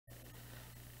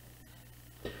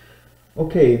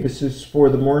Okay, this is for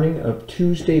the morning of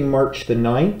Tuesday, March the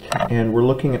 9th, and we're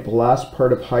looking at the last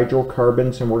part of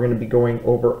hydrocarbons, and we're going to be going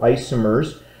over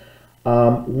isomers.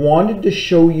 Wanted to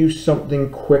show you something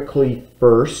quickly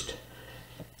first.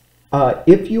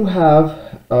 If you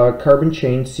have a carbon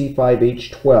chain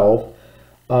C5H12,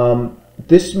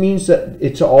 this means that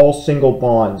it's all single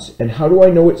bonds. And how do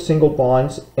I know it's single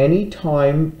bonds?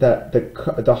 Anytime that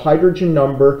the hydrogen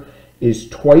number is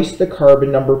twice the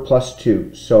carbon number plus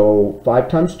 2. So 5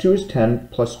 times 2 is 10,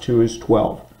 plus 2 is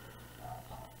 12.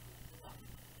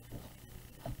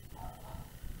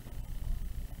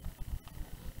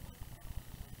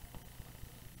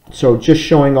 So just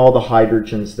showing all the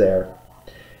hydrogens there.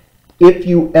 If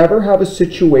you ever have a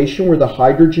situation where the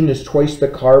hydrogen is twice the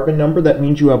carbon number, that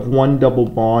means you have one double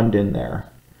bond in there.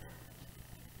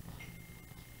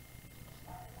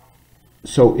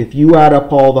 So if you add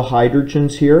up all the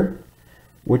hydrogens here,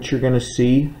 what you're going to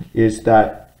see is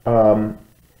that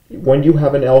when you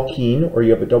have an alkene or you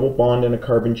have a double bond in a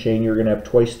carbon chain, you're going to have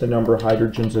twice the number of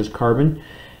hydrogens as carbon.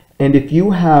 And if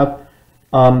you have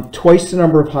twice the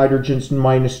number of hydrogens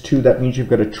minus 2, that means you've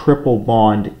got a triple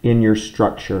bond in your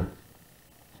structure.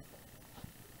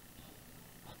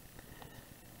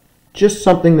 Just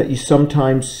something that you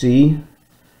sometimes see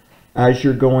as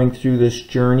you're going through this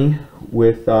journey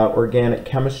with organic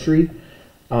chemistry.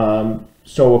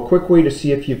 So a quick way to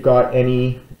see if you've got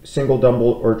any single,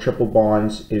 double, or triple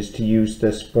bonds is to use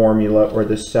this formula or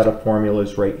this set of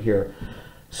formulas right here.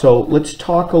 So let's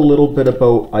talk a little bit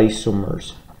about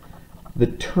isomers. The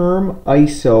term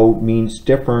iso means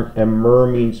different and mer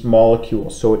means molecule.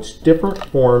 So it's different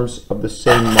forms of the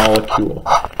same molecule.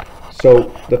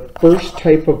 So the first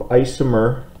type of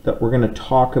isomer that we're going to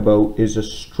talk about is a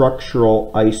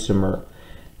structural isomer.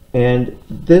 And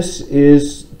this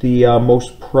is the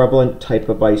most prevalent type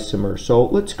of isomer. So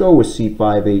let's go with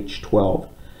C5H12.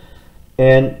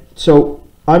 And so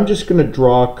I'm just going to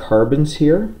draw carbons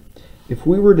here. If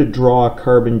we were to draw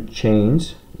carbon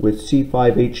chains with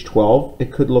C5H12,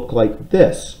 it could look like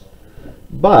this.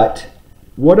 But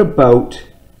what about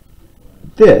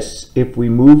this? If we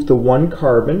move the one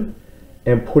carbon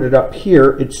and put it up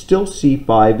here, it's still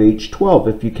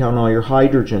C5H12 if you count all your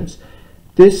hydrogens.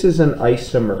 This is an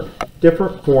isomer,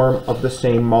 different form of the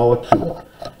same molecule.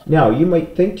 Now, you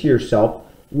might think to yourself,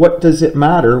 what does it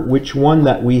matter which one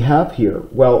that we have here?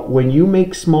 Well, when you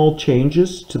make small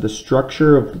changes to the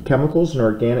structure of chemicals in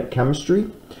organic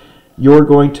chemistry, you're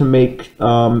going to make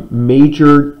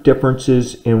major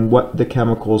differences in what the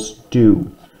chemicals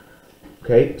do.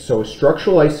 Okay, so a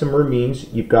structural isomer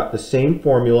means you've got the same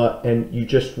formula and you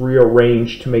just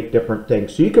rearrange to make different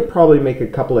things. So you could probably make a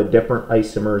couple of different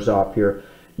isomers off here.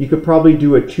 You could probably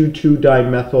do a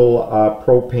 2,2-dimethyl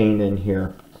propane in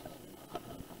here.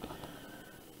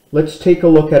 Let's take a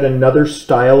look at another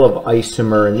style of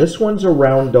isomer, and this one's a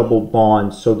round double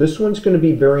bond. So this one's going to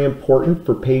be very important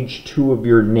for page 2 of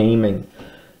your naming.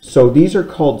 So these are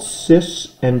called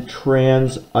cis and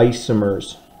trans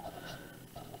isomers.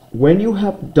 When you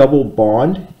have double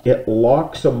bond, it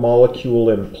locks a molecule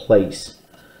in place.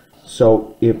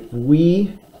 So if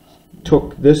we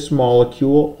took this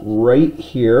molecule right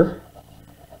here,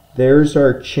 there's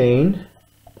our chain.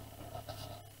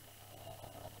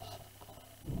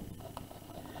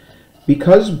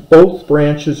 Because both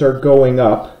branches are going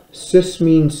up, cis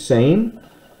means same.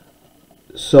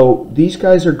 So these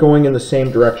guys are going in the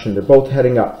same direction. They're both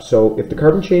heading up. So if the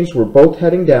carbon chains were both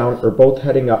heading down or both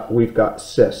heading up, we've got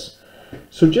cis.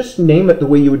 So just name it the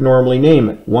way you would normally name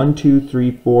it. 1, 2,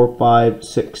 3, 4, 5,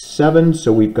 6, 7.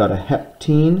 So we've got a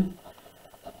heptene.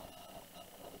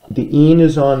 The ene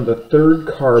is on the third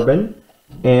carbon.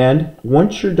 And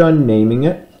once you're done naming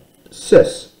it,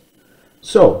 cis.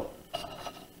 So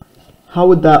how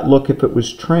would that look if it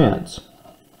was trans?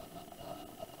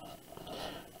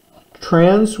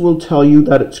 Trans will tell you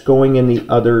that it's going in the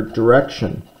other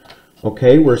direction.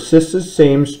 Okay, where cis is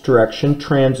same direction,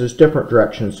 trans is different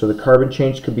direction. So the carbon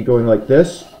chains could be going like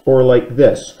this or like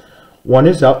this. One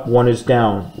is up, one is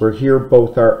down. Where here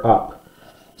both are up.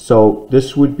 So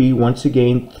this would be once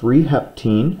again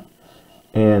 3-heptene,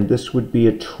 and this would be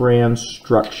a trans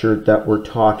structure that we're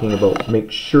talking about.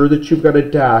 Make sure that you've got a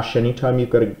dash anytime you've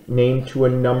got a name to a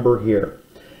number here.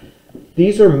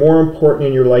 These are more important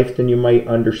in your life than you might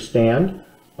understand.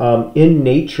 In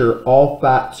nature, all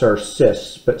fats are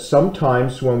cis, but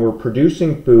sometimes when we're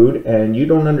producing food, and you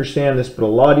don't understand this, but a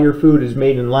lot of your food is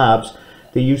made in labs,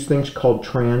 they use things called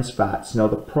trans fats. Now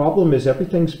the problem is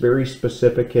everything's very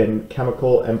specific in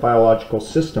chemical and biological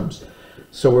systems.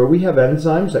 So where we have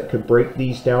enzymes that could break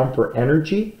these down for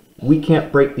energy, we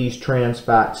can't break these trans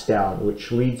fats down,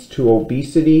 which leads to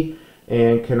obesity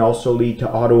and can also lead to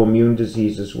autoimmune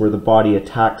diseases where the body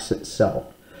attacks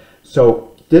itself.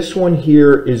 So this one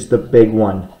here is the big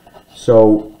one.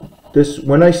 So this,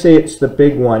 when I say it's the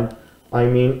big one, I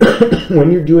mean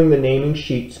when you're doing the naming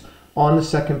sheets on the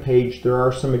second page, there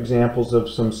are some examples of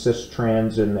some cis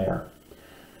trans in there.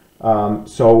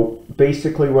 So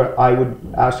basically what I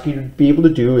would ask you to be able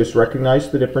to do is recognize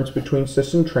the difference between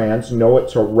cis and trans. Know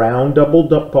it's around double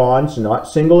bonds, not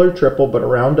single or triple, but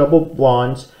around double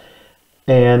bonds.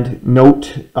 And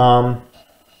note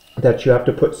that you have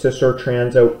to put cis or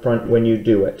trans out front when you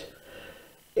do it.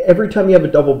 Every time you have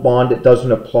a double bond, it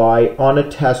doesn't apply. On a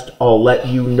test, I'll let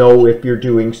you know if you're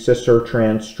doing cis or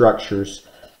trans structures.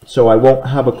 So I won't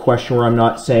have a question where I'm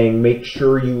not saying, make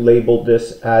sure you label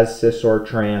this as cis or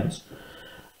trans.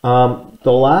 The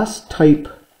last type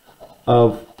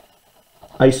of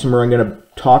isomer I'm going to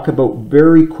talk about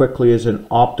very quickly is an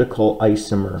optical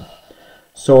isomer.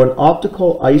 So an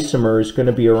optical isomer is going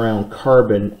to be around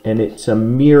carbon, and it's a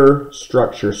mirror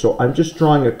structure. So I'm just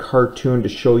drawing a cartoon to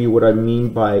show you what I mean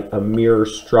by a mirror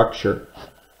structure.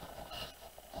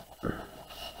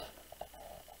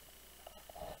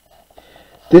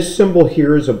 This symbol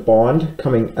here is a bond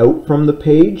coming out from the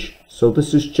page. So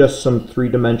this is just some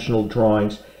three-dimensional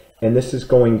drawings, and this is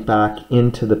going back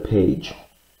into the page.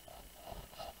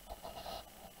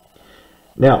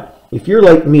 Now, if you're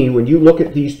like me, when you look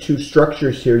at these two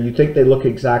structures here, you think they look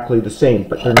exactly the same,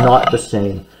 but they're not the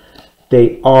same.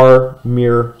 They are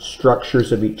mirror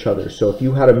structures of each other. So if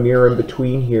you had a mirror in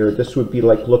between here, this would be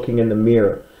like looking in the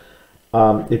mirror.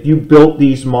 If you built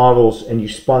these models and you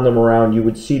spun them around, you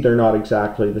would see they're not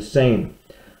exactly the same.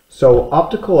 So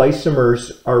optical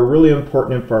isomers are really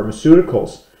important in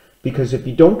pharmaceuticals, because if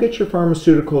you don't get your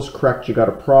pharmaceuticals correct, you got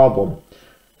a problem.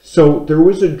 So there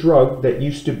was a drug that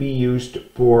used to be used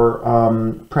for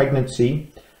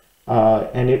pregnancy,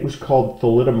 and it was called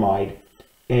thalidomide.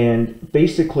 And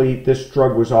basically this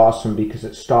drug was awesome because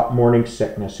it stopped morning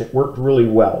sickness. It worked really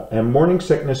well. And morning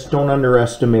sickness, don't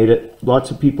underestimate it.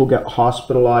 Lots of people get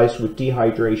hospitalized with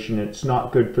dehydration, and it's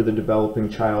not good for the developing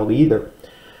child either.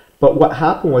 But what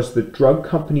happened was the drug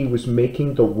company was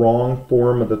making the wrong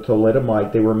form of the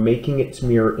thalidomide. They were making its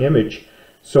mirror image.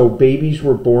 So babies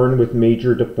were born with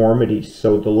major deformities.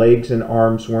 So the legs and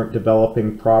arms weren't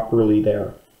developing properly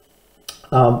there.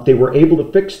 They were able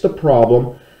to fix the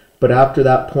problem, but after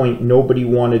that point, nobody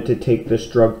wanted to take this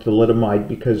drug thalidomide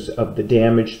because of the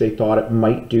damage they thought it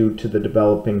might do to the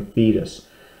developing fetus.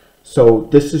 So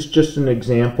this is just an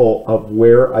example of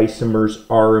where isomers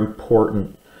are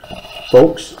important.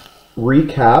 Folks,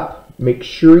 recap. Make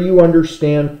sure you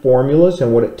understand formulas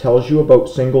and what it tells you about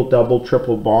single, double,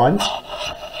 triple bonds.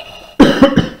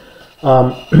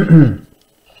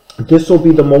 This will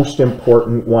be the most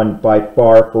important one by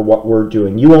far for what we're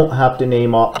doing. You won't have to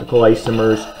name optical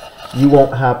isomers. You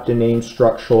won't have to name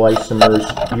structural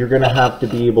isomers. You're going to have to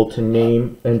be able to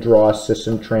name and draw cis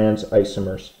and trans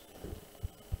isomers.